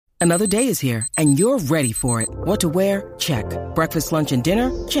Another day is here, and you're ready for it. What to wear? Check. Breakfast, lunch, and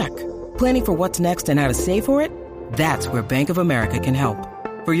dinner? Check. Planning for what's next and how to save for it? That's where Bank of America can help.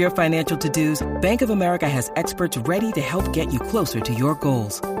 For your financial to-dos, Bank of America has experts ready to help get you closer to your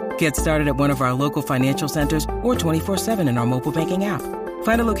goals. Get started at one of our local financial centers or 24/7 in our mobile banking app.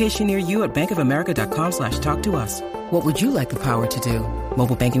 Find a location near you at bankofamerica.com/talktous. What would you like the power to do?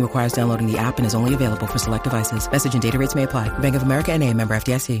 Mobile banking requires downloading the app and is only available for select devices. Message and data rates may apply. Bank of America N.A., member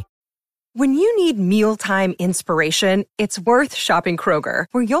FDIC. When you need mealtime inspiration, it's worth shopping Kroger,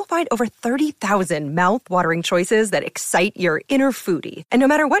 where you'll find over 30,000 mouth-watering choices that excite your inner foodie. And no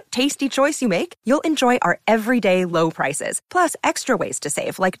matter what tasty choice you make, you'll enjoy our everyday low prices, plus extra ways to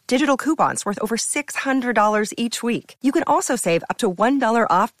save, like digital coupons worth over $600 each week. You can also save up to $1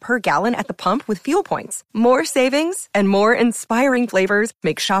 off per gallon at the pump with fuel points. More savings and more inspiring flavors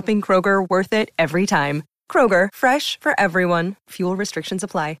make shopping Kroger worth it every time. Kroger, fresh for everyone. Fuel restrictions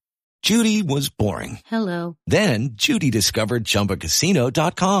apply. Judy was boring. Hello. Then Judy discovered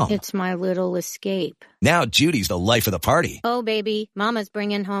ChumbaCasino.com. It's my little escape. Now Judy's the life of the party. Oh, baby, mama's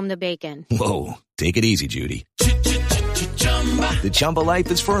bringing home the bacon. Whoa, take it easy, Judy. The Chumba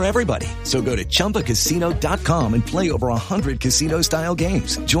life is for everybody. So go to ChumbaCasino.com and play over 100 casino-style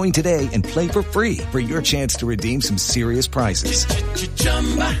games. Join today and play for free for your chance to redeem some serious prizes.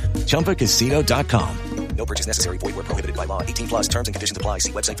 ChumbaCasino.com. No purchase necessary. Void where prohibited by law. 18+ terms and conditions apply.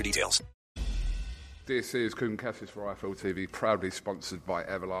 See website for details. This is Kuhn Cassius for IFL TV, proudly sponsored by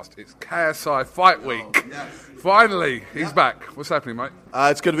Everlast. It's KSI Fight Week. Oh, yes. Finally, he's back. What's happening, mate?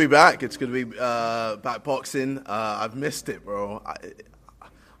 It's good to be back. It's good to be back boxing. I've missed it, bro. I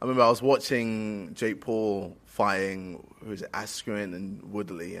remember I was watching Jake Paul fighting, Askren and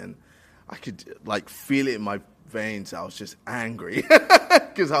Woodley, and I could feel it in my veins. I was just angry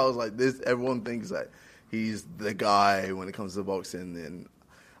because I was like, "This." Everyone thinks that he's the guy when it comes to boxing, and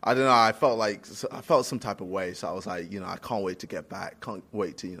I don't know. I felt some type of way. So I was like, I can't wait to get back. Can't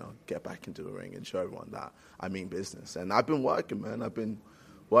wait to get back into the ring and show everyone that I mean business. And I've been working, man. I've been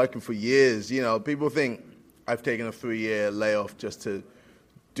working for years. People think I've taken a 3-year layoff just to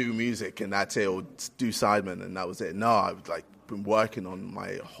do music and that's it, or do Sidemen and that was it. No, I've been working on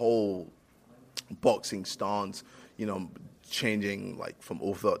my whole boxing stance. Changing from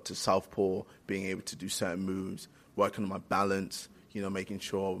orthodox to southpaw, being able to do certain moves, working on my balance. Making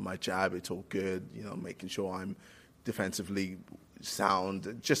sure my jab, it's all good, making sure I'm defensively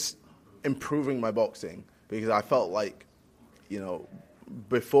sound, just improving my boxing. Because I felt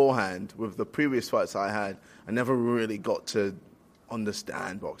beforehand, with the previous fights I had, I never really got to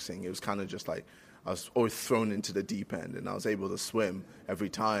understand boxing. It was kind of just I was always thrown into the deep end and I was able to swim every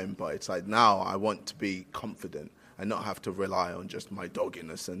time. But it's now I want to be confident and not have to rely on just my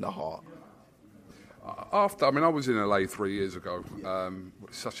dogginess and the heart. I was in LA 3 years ago.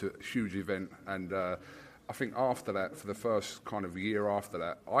 Such a huge event, and I think after that, for the first kind of year after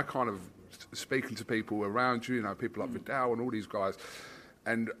that, I kind of speaking to people around you, people like Vidal and all these guys,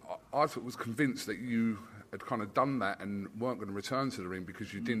 and I was convinced that you had kind of done that and weren't going to return to the ring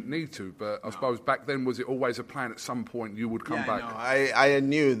because you didn't need to. But I suppose back then, was it always a plan at some point you would come back? No, I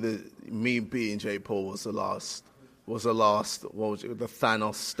knew that me beating Jake Paul was the last. The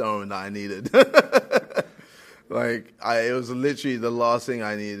Thanos stone that I needed. It was literally the last thing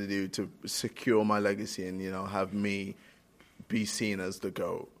I needed to do to secure my legacy and, have me be seen as the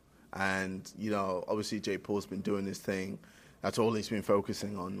GOAT. And, obviously Jake Paul's been doing his thing. That's all he's been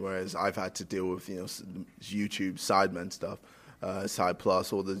focusing on, whereas I've had to deal with, YouTube Sidemen stuff, Side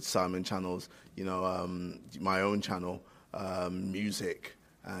Plus, all the Sidemen channels, my own channel, music,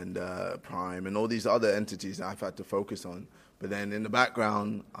 and Prime and all these other entities that I've had to focus on. But then in the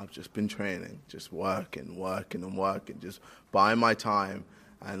background, I've just been training, just working, just buying my time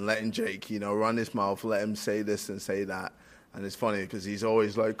and letting Jake, run his mouth, let him say this and say that. And it's funny because he's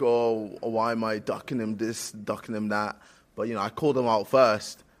always like, oh, why am I ducking him this, ducking him that? But, I called him out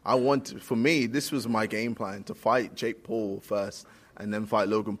first. For me, this was my game plan, to fight Jake Paul first and then fight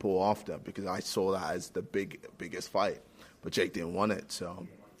Logan Paul after, because I saw that as the biggest fight. But Jake didn't want it, so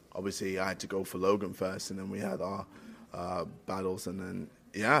obviously I had to go for Logan first, and then we had our battles, and then,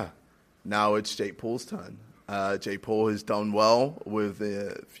 now it's Jake Paul's turn. Jake Paul has done well with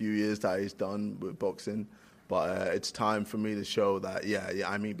the few years that he's done with boxing, but it's time for me to show that,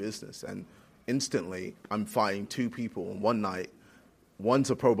 I mean business. And instantly, I'm fighting 2 people in one night. One's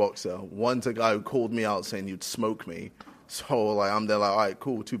a pro boxer, one's a guy who called me out saying he'd smoke me. So I'm there all right,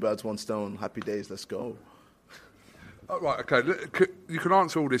 cool, 2 birds, 1 stone, happy days, let's go. Oh, right, okay. You can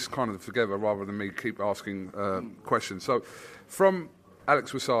answer all this kind of together rather than me keep asking questions. So, from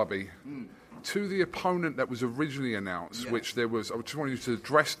Alex Wasabi, to the opponent that was originally announced, which I just wanted you to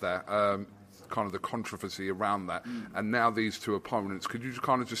address that, kind of the controversy around that, and now these two opponents. Could you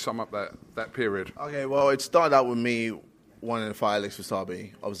kind of just sum up that period? Okay, well, it started out with me wanting to fight Alex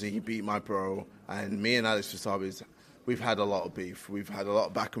Wasabi. Obviously, he beat my bro, and me and Alex Wasabi, we've had a lot of beef. We've had a lot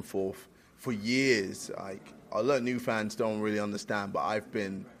of back and forth for years. Like, a lot of new fans don't really understand, but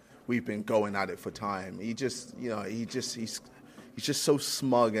we've been going at it for time. He's just so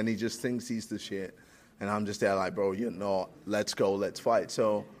smug, and he just thinks he's the shit. And I'm just there like, bro, you're not. Let's go, let's fight.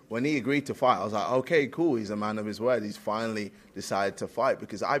 So when he agreed to fight, I was like, okay, cool. He's a man of his word. He's finally decided to fight,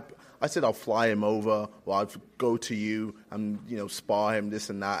 because I said I'll fly him over, or I'll go to you and, spar him, this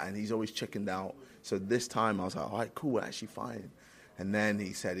and that. And he's always chickened out. So this time I was like, all right, cool, we're actually fighting. And then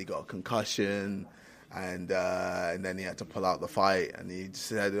he said he got a concussion, and then he had to pull out the fight. And he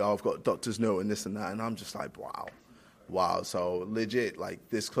said, oh, I've got a doctor's note and this and that. And I'm just like, wow. So legit, like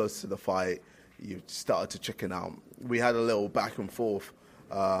this close to the fight, you started to chicken out. We had a little back and forth,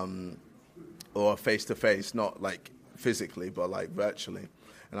 or face-to-face, not like physically, but like virtually.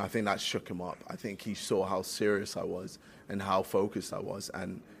 And I think that shook him up. I think he saw how serious I was and how focused I was,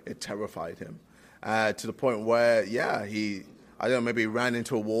 and it terrified him. To the point where, I don't know, maybe he ran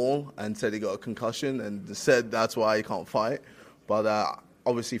into a wall and said he got a concussion and said that's why he can't fight. But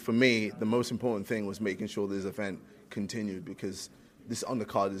obviously for me, the most important thing was making sure this event continued, because this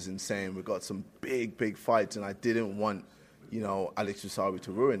undercard is insane. We've got some big fights, and I didn't want, Alex Wasabi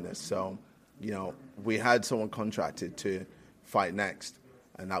to ruin this. So, we had someone contracted to fight next,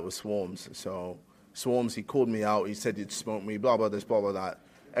 and that was Swarms. So Swarms, he called me out. He said he'd smoke me, blah, blah, this, blah, blah, that.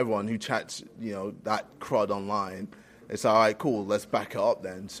 Everyone who chats, that crud online, it's all right, cool, let's back it up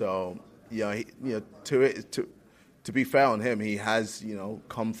then. So, to be fair on him, he has,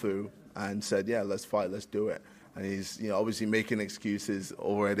 come through and said, yeah, let's fight, let's do it. And he's, obviously making excuses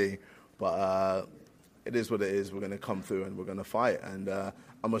already, but it is what it is. We're going to come through and we're going to fight, and I'm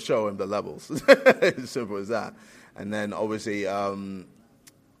going to show him the levels. As simple as that. And then obviously,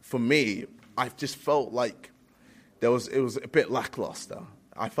 for me, I just felt like it was a bit lackluster.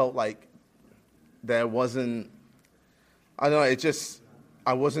 I felt like there wasn't, I don't know,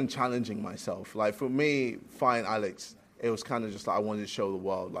 I wasn't challenging myself. Like for me, fighting Alex, it was kind of just like I wanted to show the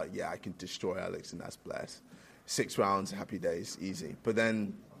world, like, yeah, I can destroy Alex, and that's blessed. 6 rounds, happy days, easy. But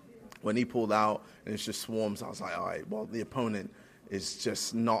then when he pulled out and it's just Swarms, I was like, all right, well, the opponent is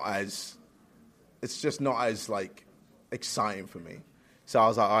just not as like exciting for me. So I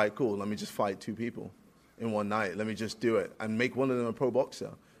was like, all right, cool, let me just fight 2 people in one night. Let me just do it and make one of them a pro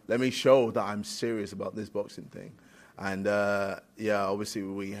boxer. Let me show that I'm serious about this boxing thing. And obviously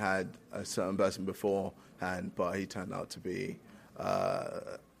we had a certain person beforehand, but he turned out to be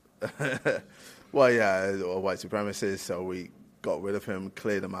a white supremacist, so we got rid of him,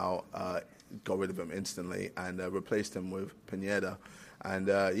 cleared him out, got rid of him instantly, and replaced him with Pineda. And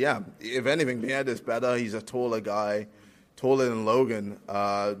if anything, Pineda's better. He's a taller guy, taller than Logan,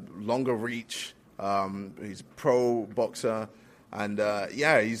 longer reach. He's a pro boxer, and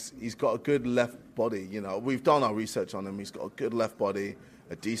he's got a good left body. We've done our research on him. He's got a good left body,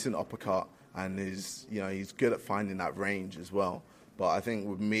 a decent uppercut, and he's good at finding that range as well. But I think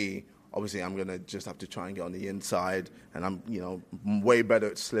with me, obviously, I'm going to just have to try and get on the inside, and I'm way better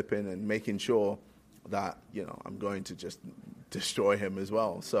at slipping and making sure that, I'm going to just destroy him as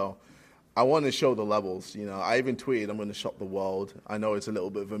well. So I want to show the levels. I even tweeted, I'm going to shock the world. I know it's a little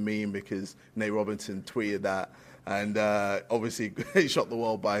bit of a meme because Nate Robinson tweeted that, and obviously he shocked the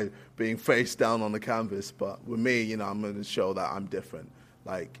world by being face down on the canvas. But with me, I'm going to show that I'm different.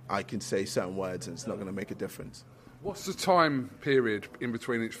 Like, I can say certain words and it's not going to make a difference. What's the time period in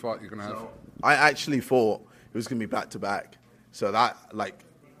between each fight you're going to have? I actually thought it was going to be back-to-back. So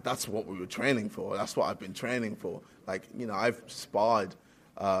that's what we were training for. That's what I've been training for. Like, I've sparred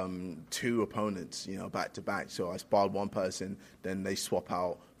 2 opponents, back-to-back. So I sparred one person, then they swap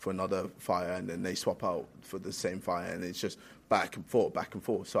out for another fighter, and then they swap out for the same fighter, and it's just back and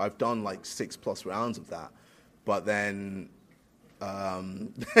forth. So I've done like 6+ rounds of that. But then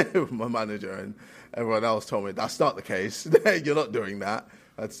my manager and everyone else told me that's not the case. You're not doing that.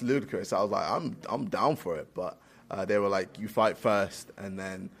 That's ludicrous. I was like, I'm down for it, but they were like, you fight first and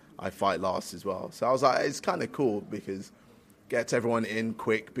then I fight last as well. So I was like, it's kind of cool because gets everyone in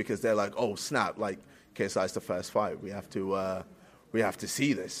quick, because they're like, oh snap, like KSI's the first fight. We have to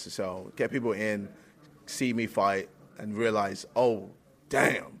see this. So get people in, see me fight, and realize, oh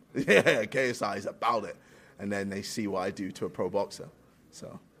damn, yeah, KSI is about it. And then they see what I do to a pro boxer.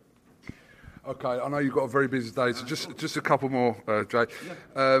 So, okay, I know you've got a very busy day, so just a couple more, Jay.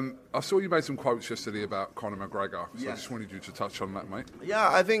 I saw you made some quotes yesterday about Conor McGregor, so I just wanted you to touch on that, mate. Yeah,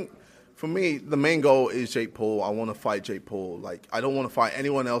 I think for me, the main goal is Jake Paul. I want to fight Jake Paul. Like, I don't want to fight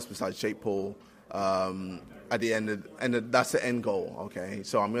anyone else besides Jake Paul. At the end, that's the end goal. Okay,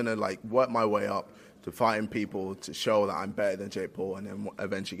 so I'm gonna like work my way up to fighting people to show that I'm better than Jake Paul, and then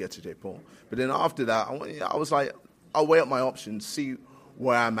eventually get to Jake Paul. But then after that, I was like, I'll weigh up my options, see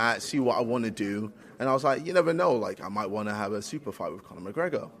where I'm at, see what I want to do. And I was like, you never know. Like, I might want to have a super fight with Conor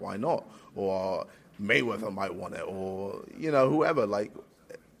McGregor. Why not? Or Mayweather might want it, or whoever. Like,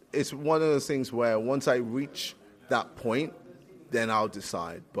 it's one of those things where once I reach that point, then I'll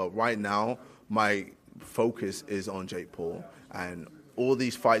decide. But right now, my focus is on Jake Paul, and all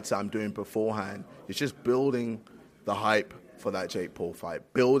these fights that I'm doing beforehand, it's just building the hype for that Jake Paul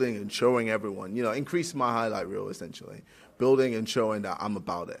fight, building and showing everyone, increasing my highlight reel essentially, building and showing that I'm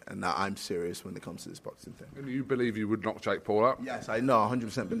about it and that I'm serious when it comes to this boxing thing. And you believe you would knock Jake Paul up? Yes, I know,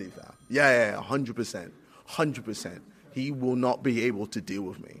 100% believe that. Yeah, 100%. He will not be able to deal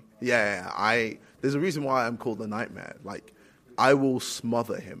with me. There's a reason why I'm called the Nightmare. Like, I will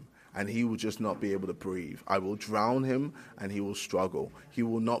smother him, and he will just not be able to breathe. I will drown him, and he will struggle. He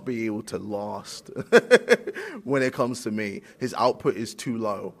will not be able to last when it comes to me. His output is too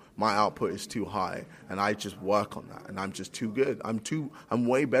low. My output is too high, and I just work on that, and I'm just too good. I'm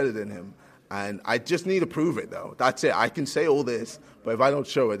way better than him, and I just need to prove it, though. That's it. I can say all this, but if I don't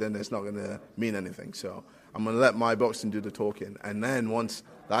show it, then it's not going to mean anything. So I'm going to let my boxing do the talking, and then once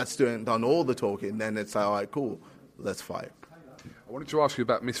that's done all the talking, then it's like, all right, cool, let's fight. I wanted to ask you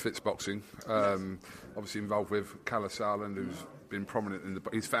about Misfits Boxing. Obviously involved with KSI, who's been prominent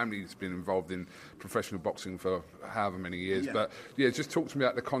his family's been involved in professional boxing for however many years. Yeah. But just talk to me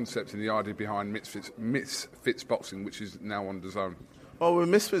about the concept and the idea behind Misfits Boxing, which is now on DAZN. Well, with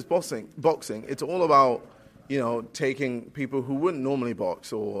Misfits Boxing, it's all about taking people who wouldn't normally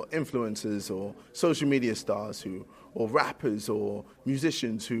box, or influencers, or social media stars, or rappers, or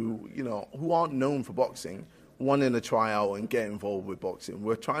musicians who aren't known for boxing, wanting to try out and get involved with boxing.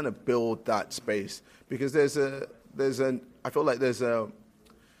 We're trying to build that space because I feel like there's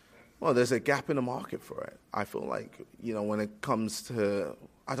a gap in the market for it. I feel like, when it comes to,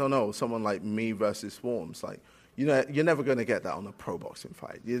 I don't know, someone like me versus Swarms, like, you're never going to get that on a pro boxing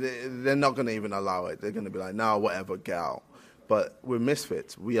fight. They're not going to even allow it. They're going to be like, no, whatever, get out. But with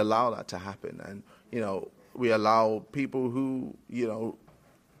Misfits, we allow that to happen. And, we allow people who, do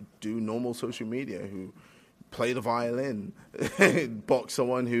normal social media, who play the violin, box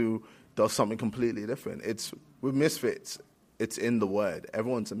someone who does something completely different. It's with Misfits, it's in the word.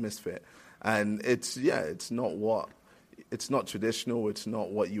 Everyone's a misfit, and it's not traditional. It's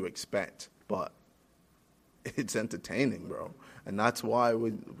not what you expect, but it's entertaining, bro. And that's why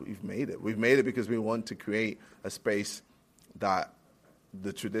we've made it. We've made it because we want to create a space that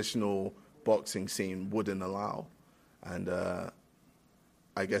the traditional boxing scene wouldn't allow, and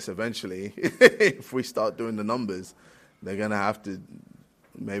I guess eventually, if we start doing the numbers, they're going to have to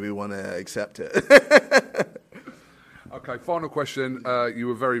maybe want to accept it. Okay, final question. You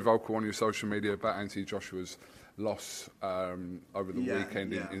were very vocal on your social media about Anthony Joshua's loss over the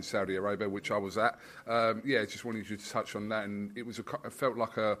weekend in Saudi Arabia, which I was at. Just wanted you to touch on that. And it felt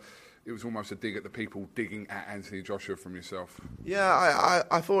like it was almost a dig at the people digging at Anthony Joshua from yourself. Yeah,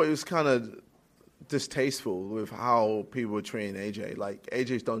 I thought it was kind of distasteful with how people were treating AJ. Like,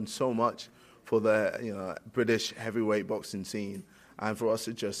 AJ's done so much for the British heavyweight boxing scene, and for us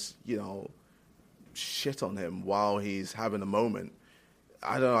to just shit on him while he's having a moment,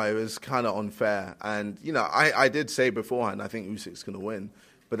 I don't know, it was kind of unfair. And I did say beforehand I think Usyk's going to win,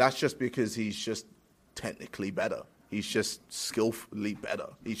 but that's just because he's just technically better. He's just skillfully better.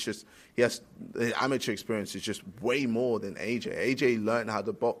 He has the amateur experience is just way more than AJ. AJ learned how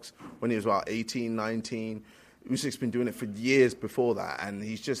to box when he was about 18, 19. Usyk's been doing it for years before that, and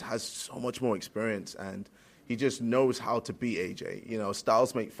he just has so much more experience, and he just knows how to beat AJ.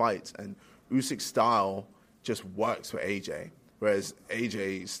 Styles make fights, and Usyk's style just works for AJ, whereas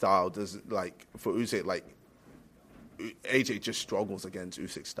AJ's style doesn't, like, for Usyk, like, AJ just struggles against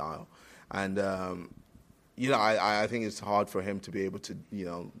Usyk's style. And, I think it's hard for him to be able to,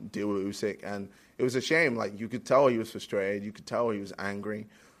 deal with Usyk. And it was a shame. Like, you could tell he was frustrated. You could tell he was angry.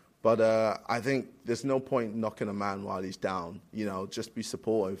 But I think there's no point knocking a man while he's down. Just be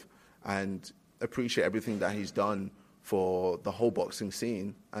supportive and appreciate everything that he's done for the whole boxing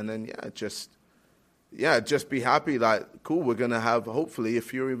scene. And then, just be happy that, cool, we're going to have, hopefully, a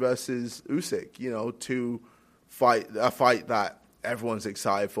Fury versus Usyk, a fight that everyone's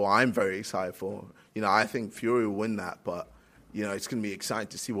excited for. I'm very excited for. I think Fury will win that, but, it's going to be exciting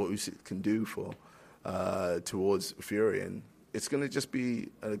to see what Usyk can do towards Fury, and it's going to just be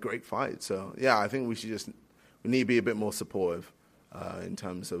a great fight. So, I think we need to be a bit more supportive in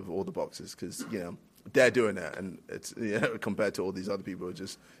terms of all the boxes, because they're doing it, and it's compared to all these other people who are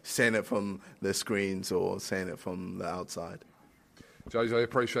just saying it from the screens or saying it from the outside. Jose, I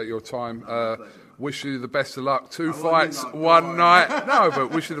appreciate your time. Wish you the best of luck. 2 fights, one night. No,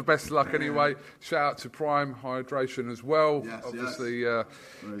 but wish you the best of luck anyway. Shout out to Prime Hydration as well. Yes, obviously,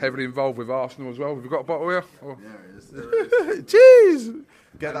 heavily involved with Arsenal as well. Have you got a bottle here? Or? Yeah, it is. Jeez!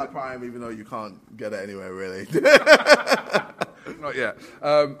 Get that Prime, even though you can't get it anywhere, really. Not yet.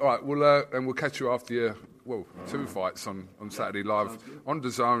 All right, we'll catch you after your 2 fights on Saturday live on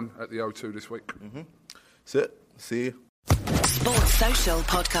DAZN at the O2 this week. Mm-hmm. That's it. See you. Sports Social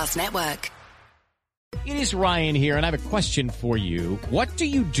Podcast Network. It is Ryan here, and I have a question for you. What do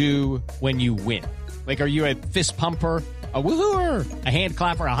you do when you win? Like, are you a fist pumper, a woohooer, a hand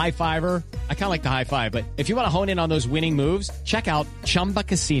clapper, a high fiver? I kind of like the high five, but if you want to hone in on those winning moves, check out Chumba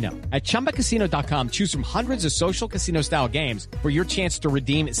Casino. At ChumbaCasino.com, choose from hundreds of social casino-style games for your chance to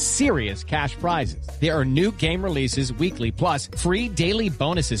redeem serious cash prizes. There are new game releases weekly, plus free daily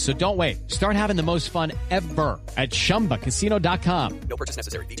bonuses. So don't wait. Start having the most fun ever at ChumbaCasino.com. No purchase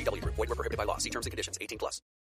necessary. VGW Group. Void where prohibited by law. See terms and conditions. 18+.